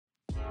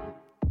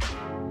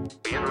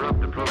We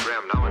interrupt the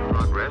program now in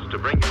progress to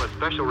bring you a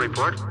special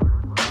report.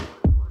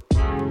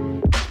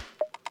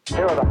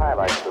 Here are the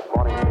highlights this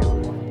morning's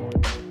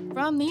news.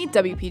 From the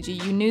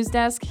WPGU News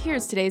Desk,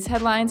 here's today's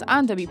headlines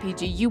on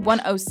WPGU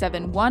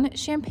 1071,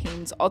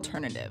 Champaign's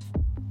Alternative.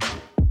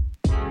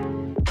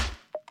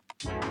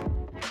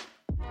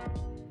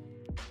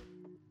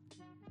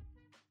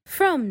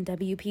 From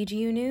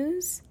WPGU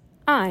News,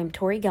 I'm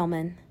Tori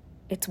Gelman.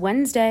 It's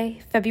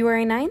Wednesday,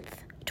 February 9th,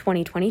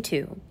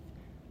 2022.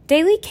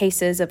 Daily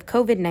cases of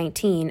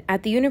COVID-19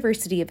 at the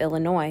University of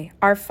Illinois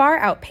are far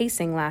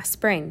outpacing last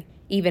spring,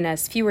 even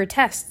as fewer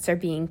tests are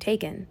being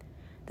taken.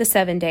 The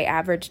 7-day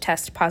average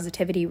test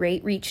positivity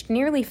rate reached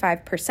nearly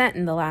 5%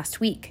 in the last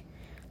week.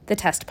 The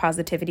test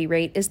positivity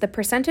rate is the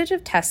percentage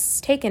of tests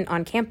taken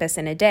on campus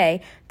in a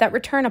day that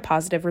return a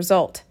positive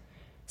result.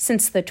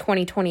 Since the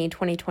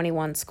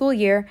 2020-2021 school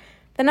year,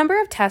 the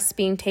number of tests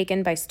being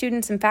taken by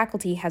students and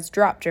faculty has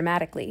dropped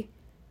dramatically.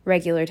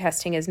 Regular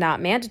testing is not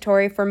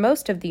mandatory for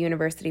most of the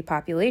university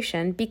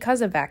population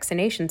because of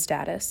vaccination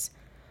status.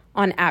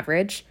 On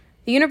average,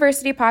 the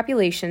university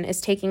population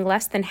is taking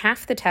less than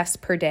half the tests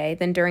per day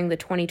than during the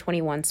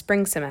 2021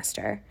 spring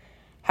semester.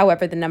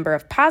 However, the number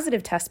of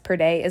positive tests per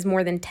day is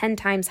more than 10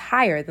 times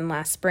higher than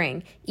last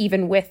spring,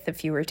 even with the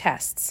fewer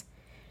tests.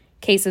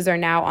 Cases are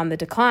now on the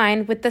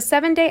decline, with the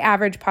 7-day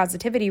average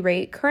positivity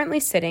rate currently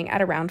sitting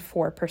at around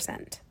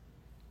 4%.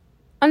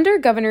 Under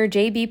Governor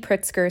J.B.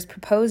 Pritzker's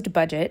proposed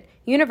budget,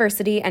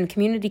 university and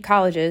community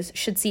colleges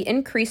should see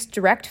increased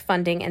direct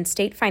funding and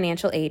state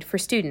financial aid for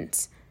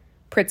students.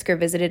 Pritzker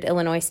visited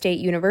Illinois State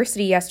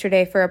University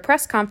yesterday for a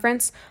press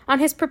conference on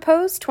his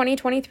proposed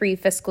 2023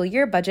 fiscal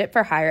year budget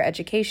for higher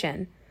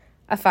education.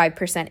 A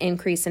 5%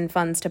 increase in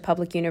funds to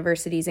public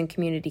universities and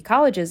community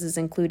colleges is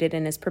included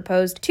in his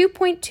proposed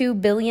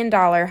 $2.2 billion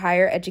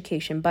higher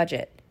education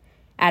budget.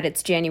 At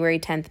its January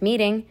 10th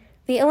meeting,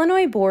 the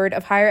Illinois Board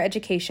of Higher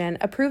Education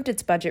approved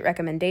its budget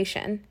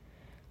recommendation.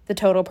 The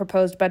total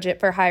proposed budget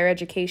for higher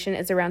education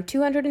is around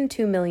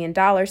 $202 million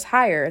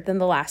higher than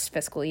the last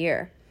fiscal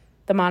year.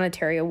 The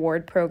Monetary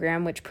Award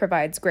Program, which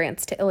provides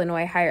grants to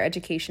Illinois higher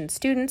education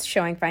students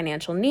showing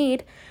financial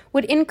need,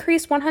 would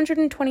increase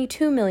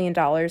 $122 million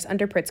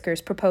under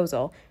Pritzker's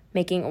proposal,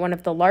 making it one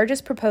of the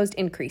largest proposed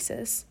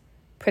increases.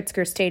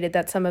 Pritzker stated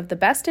that some of the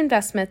best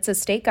investments a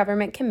state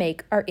government can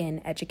make are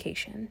in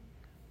education.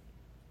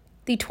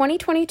 The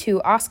 2022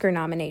 Oscar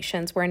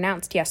nominations were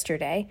announced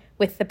yesterday,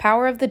 with The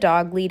Power of the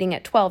Dog leading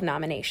at 12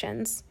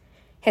 nominations.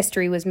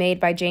 History was made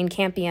by Jane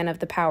Campion of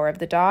The Power of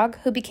the Dog,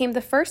 who became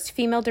the first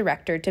female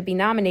director to be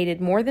nominated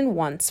more than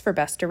once for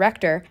Best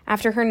Director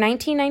after her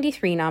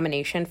 1993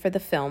 nomination for the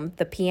film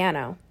The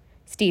Piano.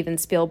 Steven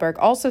Spielberg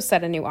also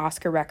set a new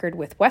Oscar record,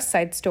 with West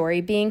Side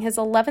Story being his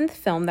 11th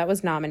film that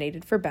was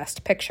nominated for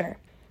Best Picture.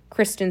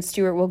 Kristen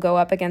Stewart will go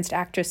up against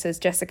actresses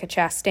Jessica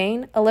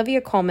Chastain, Olivia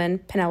Colman,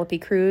 Penelope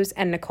Cruz,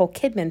 and Nicole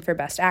Kidman for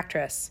Best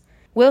Actress.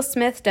 Will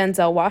Smith,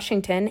 Denzel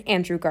Washington,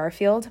 Andrew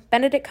Garfield,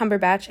 Benedict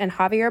Cumberbatch, and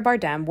Javier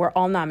Bardem were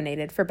all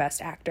nominated for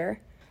Best Actor.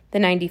 The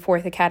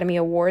 94th Academy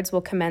Awards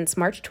will commence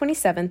March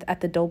 27th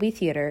at the Dolby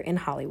Theater in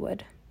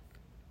Hollywood.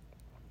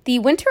 The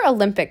Winter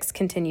Olympics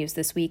continues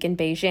this week in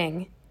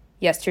Beijing.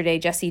 Yesterday,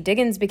 Jessie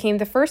Diggins became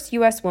the first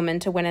U.S. woman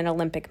to win an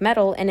Olympic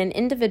medal in an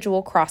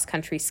individual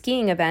cross-country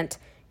skiing event,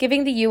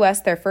 giving the U.S.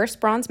 their first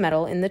bronze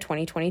medal in the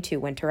 2022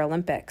 Winter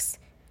Olympics.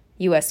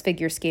 U.S.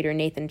 figure skater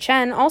Nathan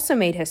Chen also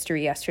made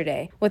history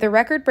yesterday with a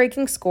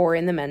record-breaking score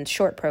in the men's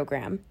short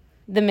program.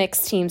 The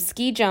mixed team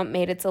ski jump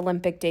made its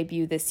Olympic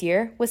debut this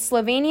year, with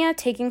Slovenia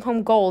taking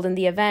home gold in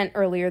the event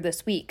earlier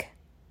this week.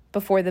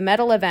 Before the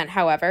medal event,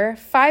 however,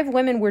 5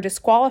 women were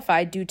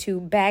disqualified due to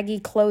baggy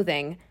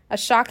clothing, a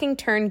shocking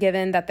turn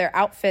given that their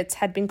outfits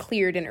had been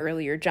cleared in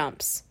earlier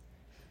jumps.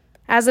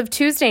 As of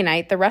Tuesday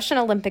night, the Russian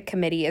Olympic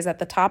Committee is at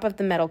the top of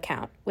the medal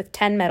count, with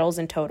 10 medals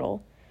in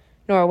total.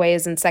 Norway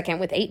is in second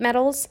with 8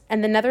 medals,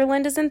 and the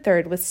Netherlands is in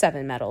third with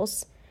 7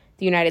 medals.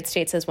 The United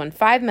States has won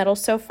 5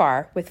 medals so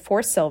far, with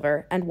 4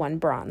 silver and 1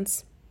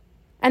 bronze.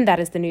 And that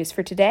is the news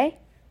for today.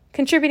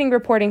 Contributing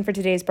reporting for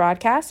today's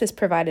broadcast is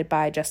provided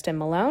by Justin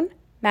Malone,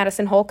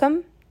 Madison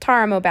Holcomb,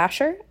 Tara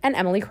Mobasher, and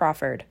Emily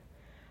Crawford.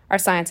 Our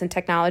science and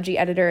technology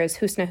editor is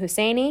Husna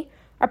Husseini,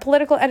 our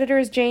political editor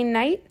is Jane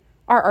Knight,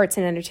 our arts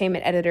and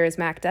entertainment editor is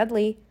Mac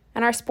Dudley,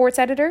 and our sports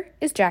editor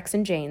is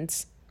Jackson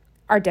Janes.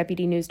 Our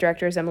deputy news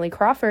director is Emily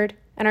Crawford,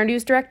 and our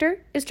news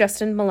director is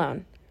Justin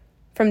Malone.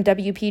 From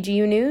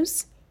WPGU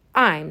News,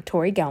 I'm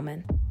Tori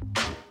Gelman.